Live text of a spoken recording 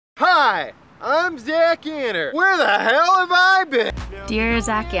Hi, I'm Zach Anner. Where the hell have I been? Dear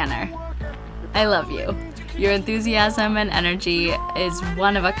Zach Anner, I love you. Your enthusiasm and energy is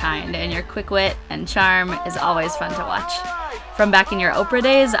one of a kind, and your quick wit and charm is always fun to watch. From back in your Oprah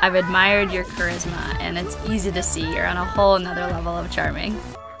days, I've admired your charisma, and it's easy to see you're on a whole nother level of charming.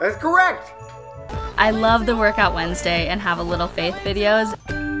 That's correct. I love the Workout Wednesday and Have a Little Faith videos.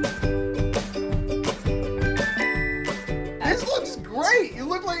 This looks great. You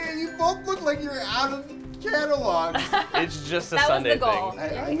both look like you're out of catalog. It's just a Sunday thing.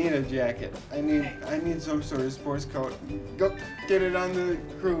 I need a jacket. I need some sort of sports coat. Go get it on the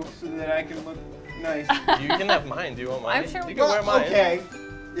crew so that I can look nice. You can have mine. Do you want mine? I'm sure you can wear mine. Okay.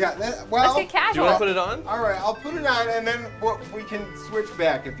 Yeah. Well. Let's get casual. Do you want to put it on? All right. I'll put it on, and then we can switch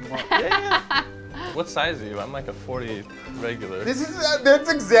back if you want. Yeah. What size are you? I'm like a 40 regular. That's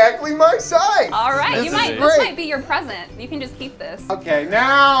exactly my size. All right, This this is might be your present. You can just keep this. Okay,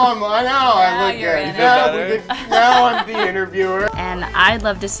 now I look you're good. in Now I'm the interviewer. And I'd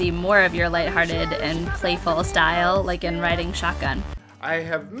love to see more of your lighthearted and playful style, like in Riding Shotgun. I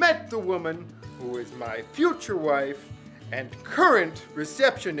have met the woman who is my future wife and current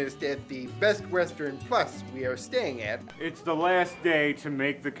receptionist at the Best Western Plus we are staying at. It's the last day to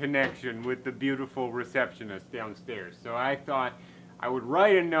make the connection with the beautiful receptionist downstairs. So I thought I would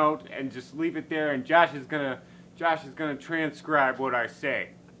write a note and just leave it there, and Josh is gonna transcribe what I say.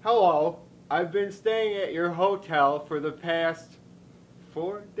 Hello, I've been staying at your hotel for the past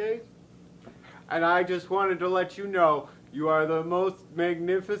 4 days, and I just wanted to let you know you are the most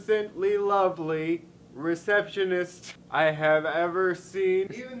magnificently lovely receptionist I have ever seen.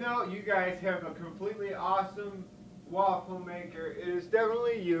 Even though you guys have a completely awesome waffle maker, it is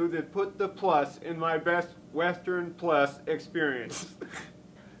definitely you that put the plus in my Best Western Plus experience.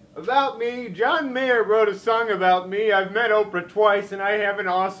 About me, John Mayer wrote a song about me. I've met Oprah twice and I have an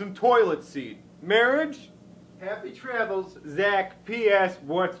awesome toilet seat. Marriage? Happy travels, Zach. P.S.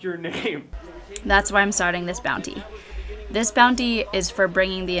 What's your name? That's why I'm starting this bounty. This bounty is for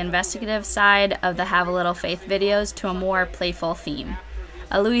bringing the investigative side of the Have a Little Faith videos to a more playful theme.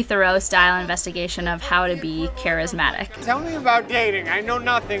 A Louis Theroux style investigation of how to be charismatic. Tell me about dating. I know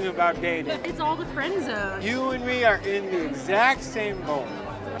nothing about dating. It's all the friend zone. You and me are in the exact same boat.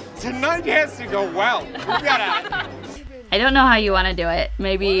 Tonight has to go well. We gotta... I don't know how you want to do it.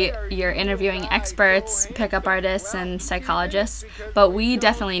 Maybe you're interviewing experts, pickup artists, and psychologists, but we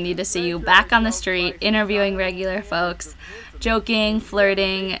definitely need to see you back on the street interviewing regular folks, joking,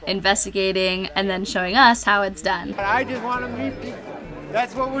 flirting, investigating, and then showing us how it's done. I just want to meet people.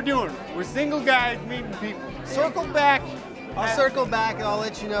 That's what we're doing. We're single guys meeting people. Circle back. I'll circle back and I'll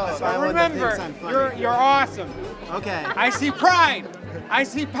let you know if I want to remember, think I'm funny. you're awesome. Okay. I see pride. I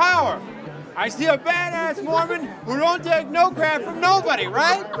see power. I see a badass Mormon who don't take no crap from nobody,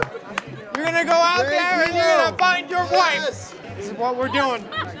 right? You're gonna go out there and you're gonna find your wife. This is what we're doing.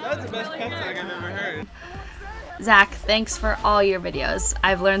 That's the best pep talk I've ever heard. Zach, thanks for all your videos.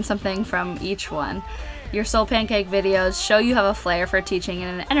 I've learned something from each one. Your Soul Pancake videos show you have a flair for teaching in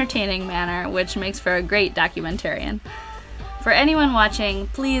an entertaining manner, which makes for a great documentarian. For anyone watching,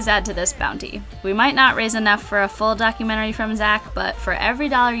 please add to this bounty. We might not raise enough for a full documentary from Zach, but for every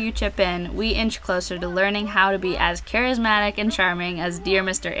dollar you chip in, we inch closer to learning how to be as charismatic and charming as dear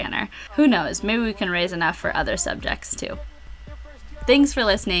Mr. Anner. Who knows, maybe we can raise enough for other subjects too. Thanks for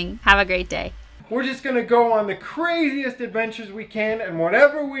listening. Have a great day. We're just gonna go on the craziest adventures we can, and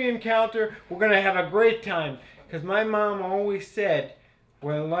whatever we encounter, we're gonna have a great time. Because my mom always said,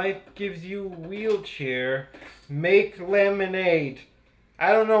 when life gives you a wheelchair, make lemonade.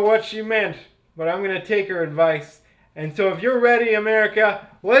 I don't know what she meant, but I'm going to take her advice. And so if you're ready, America,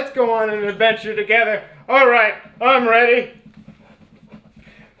 let's go on an adventure together. All right, I'm ready.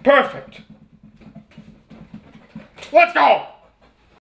 Perfect. Let's go.